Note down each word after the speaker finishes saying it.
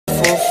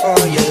for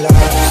your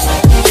love.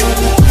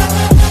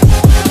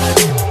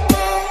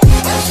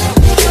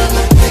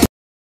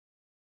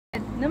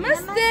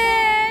 नमस्ते।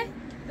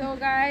 तो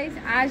गाइस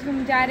आज हम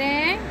जा रहे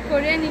हैं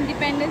कोरियन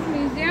इंडिपेंडेंस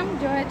म्यूजियम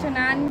जो है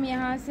चोनान।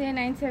 यहाँ से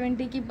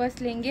 970 की बस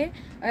लेंगे।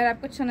 अगर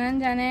आपको चोनान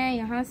जाना है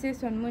यहाँ से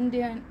सोनमुन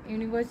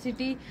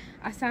यूनिवर्सिटी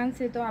आसान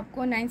से, तो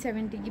आपको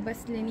 970 की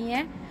बस लेनी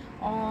है।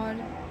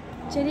 और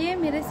चलिए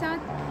मेरे साथ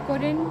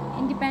कोरियन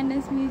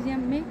इंडिपेंडेंस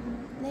म्यूजियम में।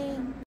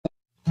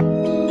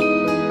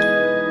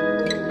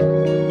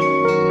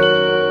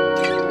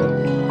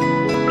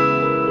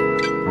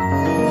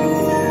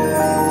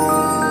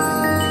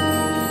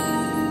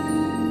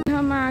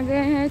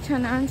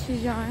 चेओनान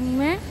शिजांग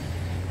में,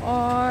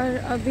 और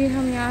अभी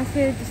हम यहाँ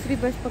से दूसरी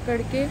बस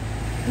पकड़ के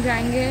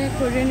जाएंगे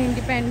कोरियन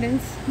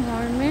इंडिपेंडेंस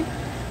मॉल में।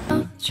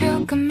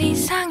 조금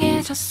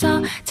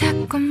이상해졌어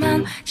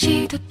자꾸만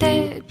시도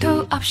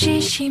때도 없이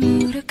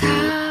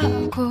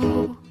시무룩하고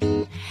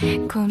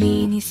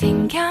고민이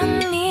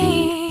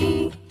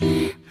생겼니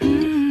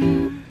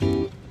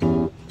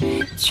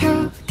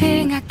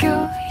초등학교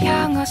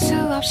영어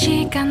수업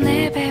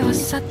시간에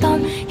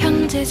배웠었던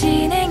현재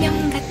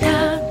진행형 같아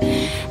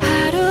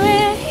하루에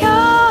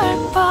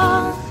 10번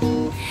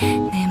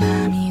내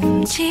맘이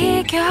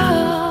움직여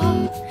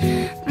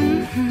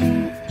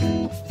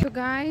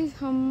गाइस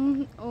हम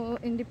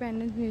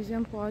इंडिपेंडेंस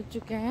म्यूज़ियम पहुंच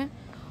चुके हैं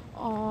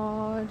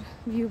और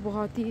व्यू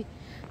बहुत ही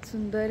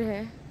सुंदर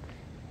है।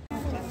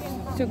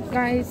 तो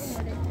गाइस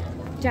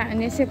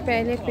जाने से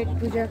पहले पेट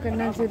पूजा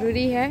करना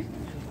ज़रूरी है।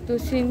 तो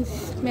सिंस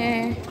मैं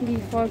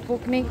बीफ और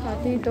पोक नहीं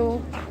खाती तो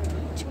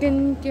चिकन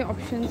के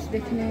ऑप्शंस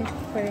देखने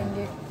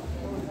पड़ेंगे।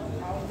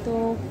 तो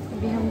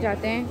अभी हम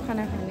जाते हैं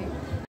खाना खाने।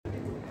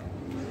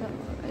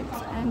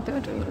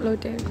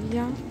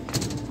 लोटेरिया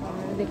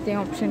और देखते हैं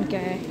ऑप्शन क्या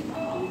है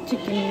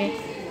चिकन में।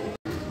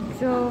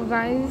 सो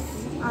गाइस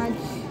आज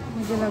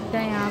मुझे लगता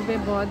है यहाँ पे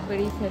बहुत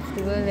बड़ी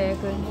फेस्टिवल है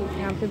क्योंकि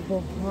यहाँ पे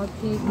बहुत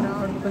ही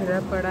क्राउड भरा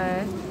पड़ा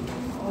है।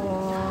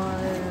 और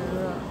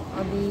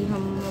अभी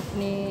हम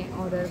अपने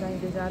ऑर्डर का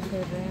इंतज़ार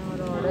कर रहे हैं और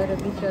ऑर्डर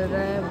अभी चल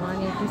रहा है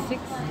 186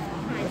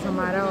 और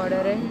हमारा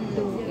ऑर्डर है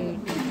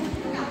 280।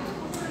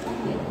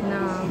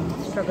 इतना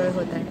स्ट्रगल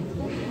होता है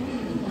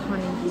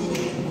खाने के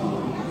लिए।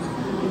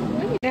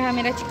 रहा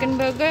मेरा chicken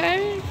burger,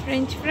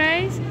 French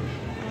fries.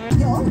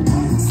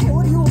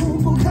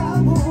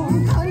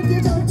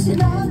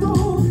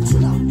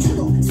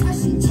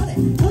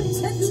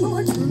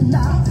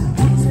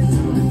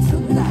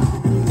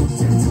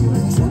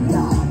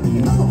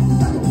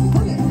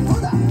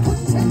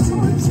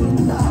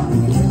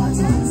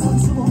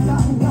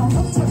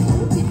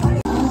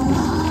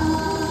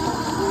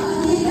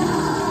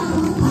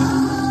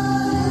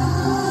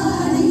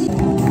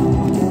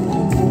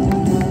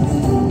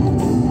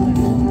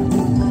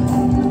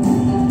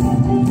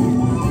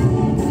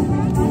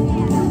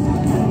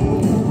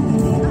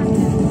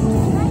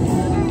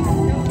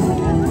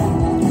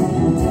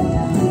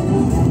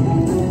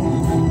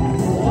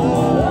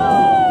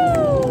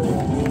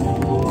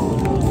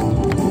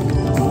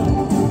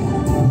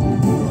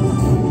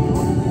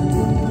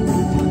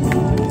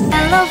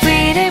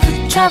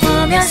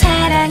 붙여보면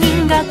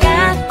사랑인 것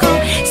같고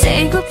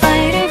Say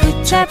goodbye를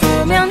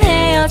붙여보면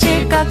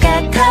헤어질 것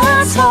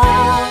같아서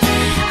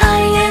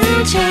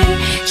ING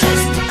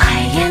just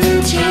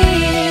ING।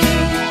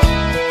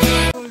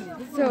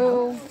 So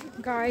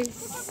guys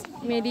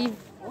मेरी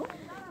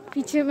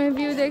पीछे में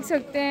व्यू देख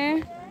सकते हैं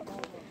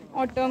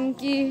ऑटम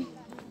की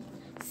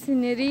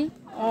सीनरी।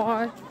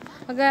 और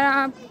अगर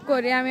आप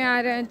कोरिया में आ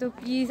रहे हैं तो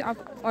प्लीज़ आप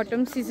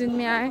ऑटम सीजन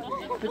में आए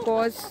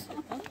बिकॉज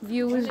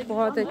व्यूज़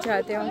बहुत अच्छे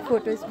आते हैं और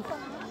फोटोज़।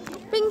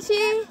 पिंची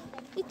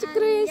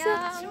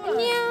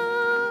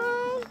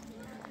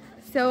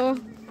so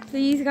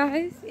please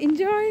guys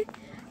enjoy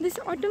this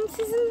autumn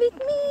season with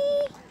me।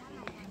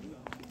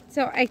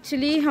 so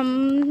actually हम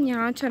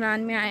यहाँ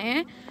चेओनान में आए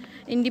हैं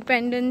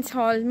इंडिपेंडेंस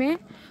हॉल में,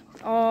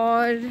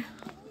 और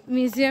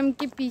म्यूज़ियम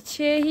के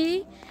पीछे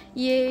ही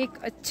ये एक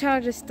अच्छा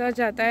रास्ता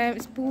जाता है।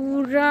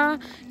 पूरा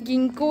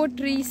गिंको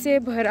ट्री से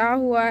भरा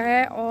हुआ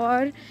है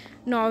और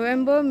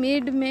नवंबर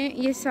मिड में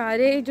ये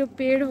सारे जो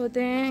पेड़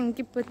होते हैं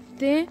उनके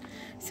पत्ते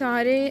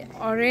सारे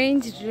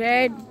ऑरेंज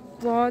रेड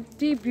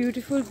बहुत ही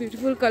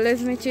ब्यूटीफुल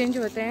कलर्स में चेंज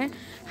होते हैं।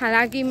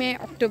 हालांकि मैं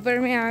अक्टूबर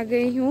में आ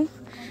गई हूँ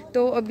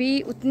तो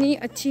अभी उतनी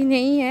अच्छी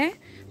नहीं है,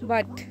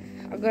 बट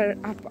अगर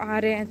आप आ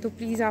रहे हैं तो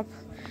प्लीज़ आप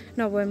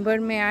नवंबर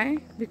में आएँ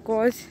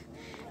बिकॉज़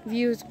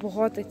व्यूज़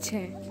बहुत अच्छे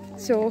हैं।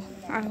 सो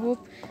आई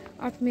होप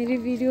आप मेरी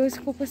वीडियोस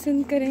को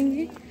पसंद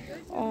करेंगे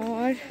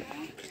और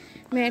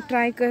मैं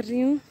ट्राई कर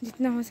रही हूँ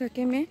जितना हो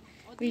सके मैं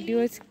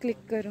वीडियोस क्लिक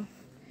करूँ।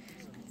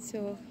 So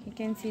you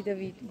can see the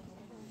video,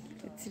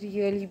 it's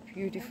really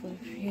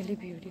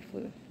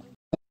beautiful.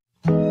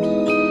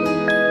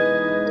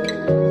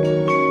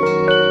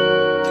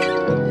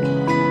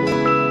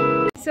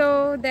 So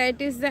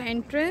that is the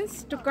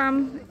entrance to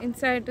come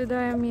inside to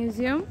the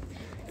museum.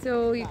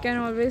 So you can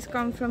always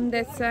come from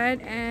that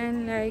side,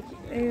 and like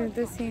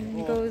the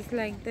scene goes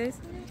like this,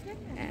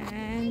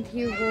 and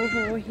you go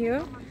over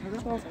here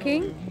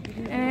walking,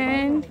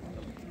 and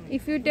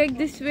If you take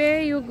this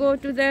way, you go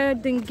to the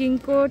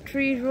Gingko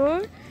Tree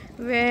road,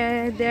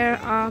 where there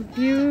are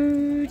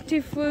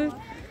beautiful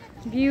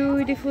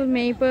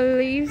maple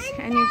leaves,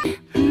 and you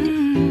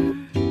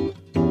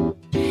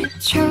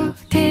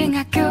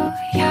초등학교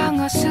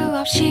영어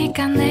수업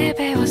시간에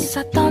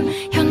배웠었던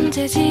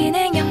현재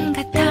진행형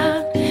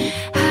같아.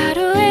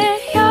 하루에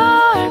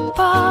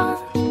 10번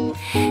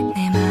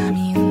내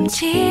맘이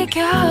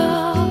움직여.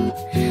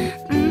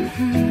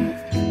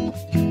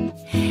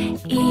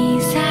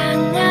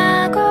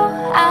 이상하고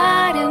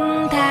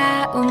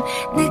아름다운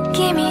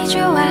느낌이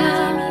좋아.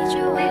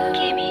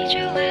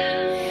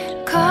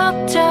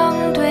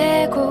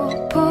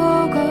 걱정되고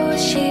보고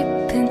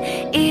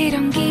싶은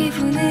이런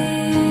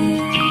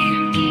기분은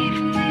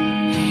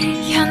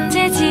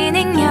현재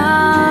진행형.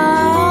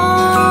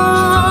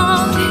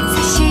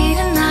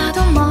 사실은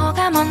나도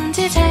뭐가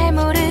뭔지 잘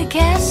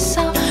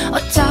모르겠어.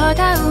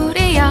 어쩌다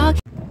우리 여기.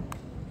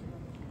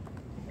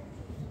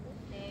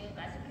 네,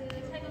 마스크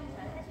착용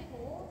잘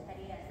하시고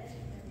자리에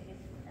앉으시면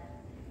되겠습니다.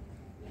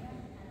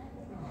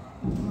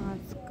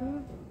 mask.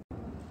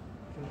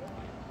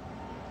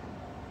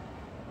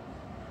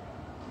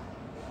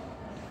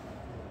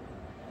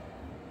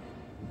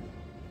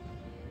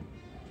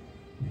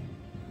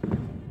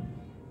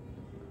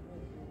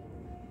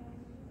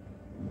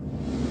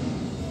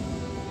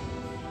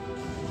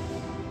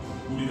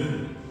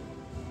 우리는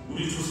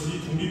우리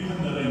조선이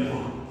독립한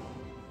나라이고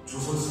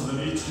조선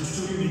사람이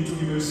자주적인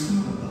민족임을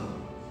선언한다.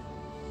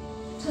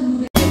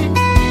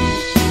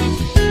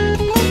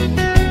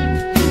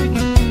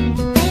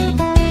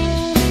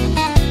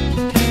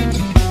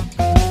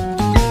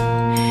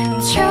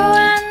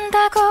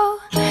 좋아한다고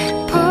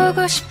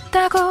보고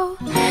싶다고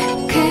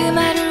그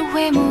말을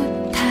왜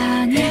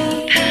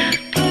못하니.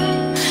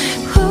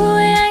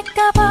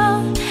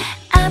 후회할까봐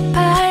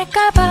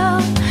아파할까봐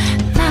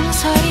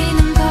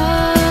망설이는 걸.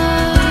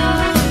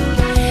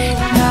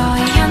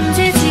 너의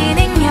현재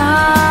진행형.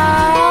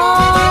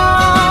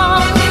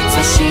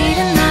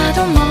 사실은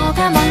나도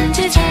뭐가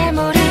뭔지 잘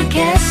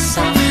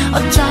모르겠어.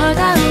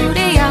 어쩌다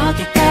우리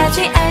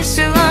여기까지 알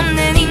수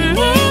없는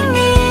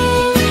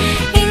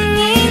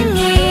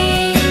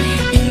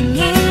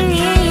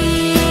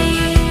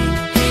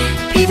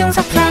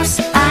비동사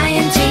플러스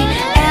ing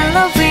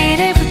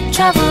elevated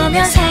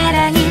붙여보면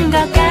사랑인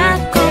것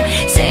같고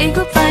say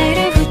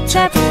goodbye를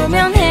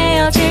붙여보면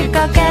헤어질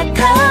것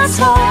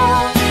같아서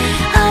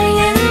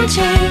ing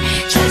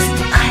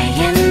just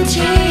ing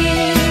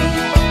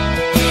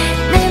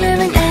내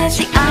맘은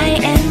아직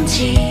ing.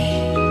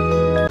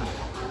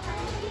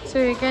 So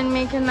you can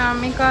make an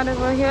army card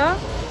over here.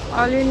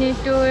 All you need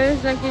to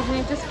is like you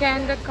need to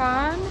scan the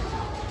card,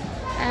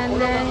 and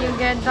then you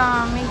get the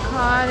army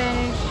card, and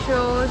it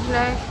shows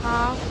like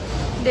how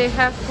they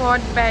have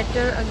fought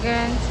battle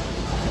against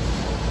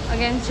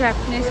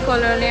Japanese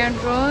colonial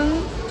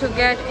rule to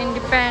get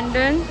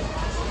independence.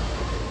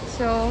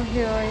 So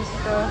here is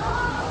the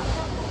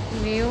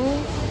view.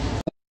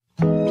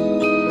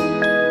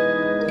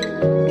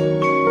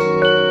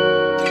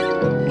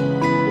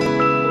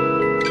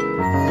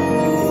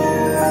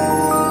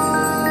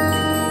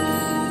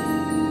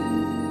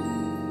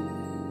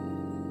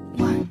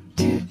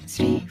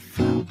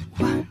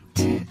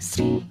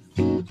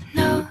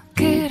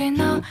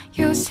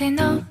 요새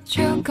너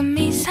조금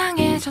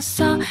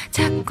이상해졌어.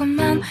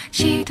 자꾸만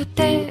시도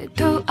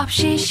때도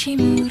없이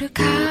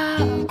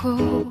시무룩하고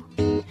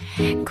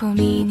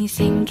고민이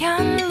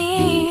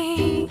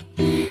생겼니.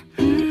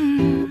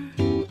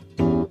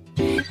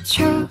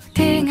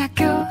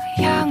 초등학교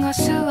영어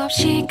수업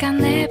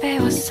시간에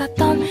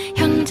배웠었던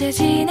현재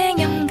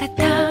진행형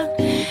같아.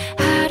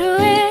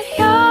 하루에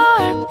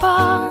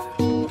 10번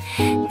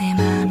내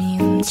맘이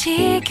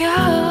움직여.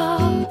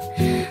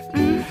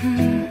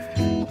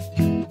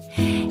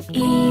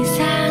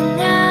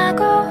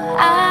 이상하고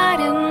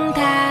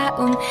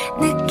아름다운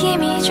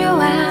느낌이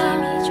좋아.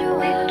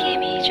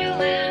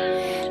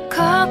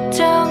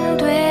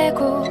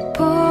 걱정되고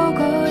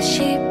보고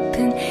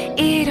싶은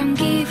이런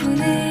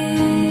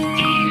기분은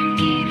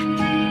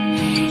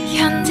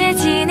현재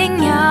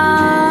진행형.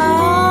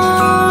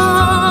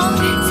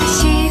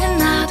 사실은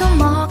나도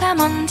뭐가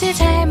뭔지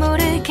잘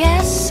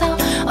모르겠어.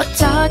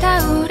 어쩌다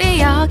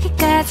우리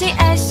여기까지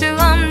알 수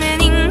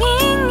없는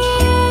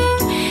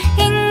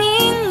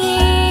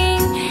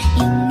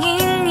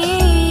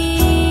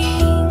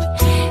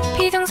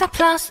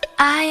플러스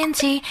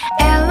ing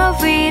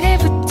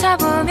elevated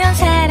붙여보면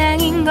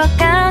사랑인 것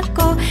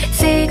같고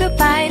say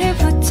goodbye를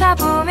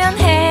붙여보면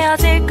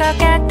헤어질 것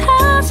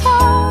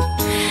같아서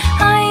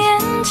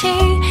ing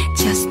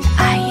just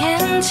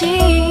ing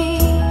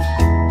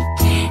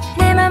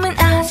내 맘은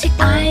아직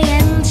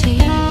ing.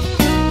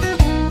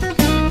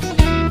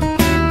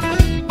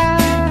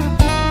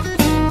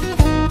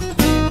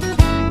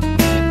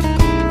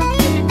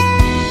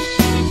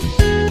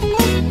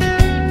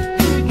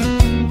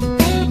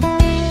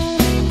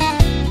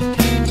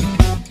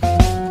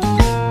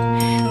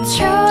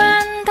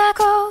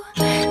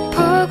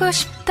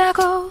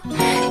 싶다고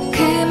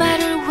그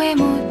말을 왜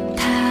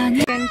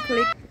못하니.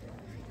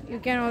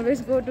 can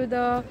always go to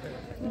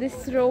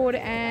this road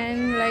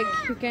and like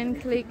you can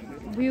click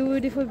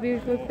beautiful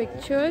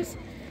pictures.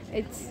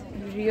 It's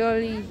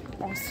really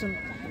awesome.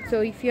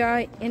 So if you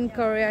are in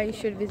Korea, you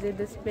should visit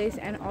this place.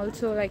 And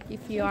also, like,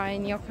 if you are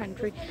in your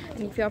country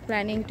and if you are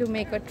planning to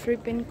make a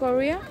trip in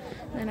Korea,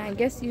 then I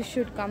guess you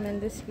should come in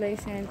this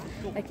place and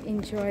like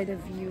enjoy the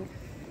view.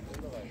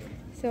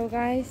 So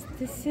guys,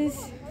 this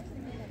is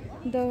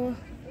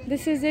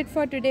it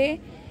for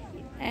today,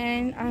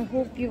 and I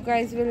hope you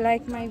guys will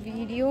like my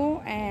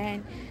video,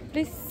 and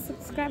please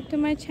subscribe to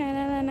my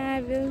channel, and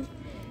I will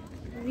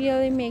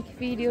really make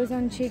videos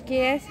on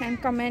JKS,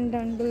 and comment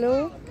down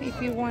below if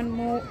you want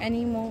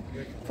any more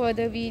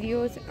further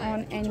videos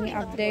on any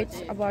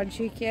updates about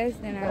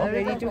JKS, then I'm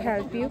ready to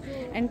help you.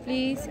 And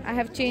please, I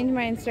have changed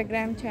my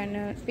Instagram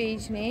channel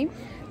page name,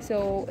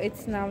 so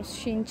it's now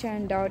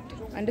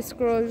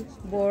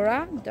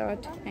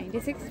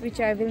shinchan_bora.96, which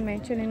I will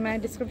mention in my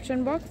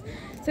description box.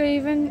 So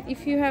even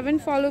if you haven't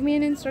followed me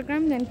on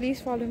Instagram, then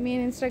please follow me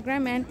on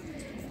Instagram, and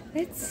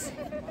let's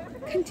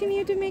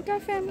continue to make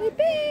our family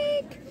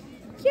big.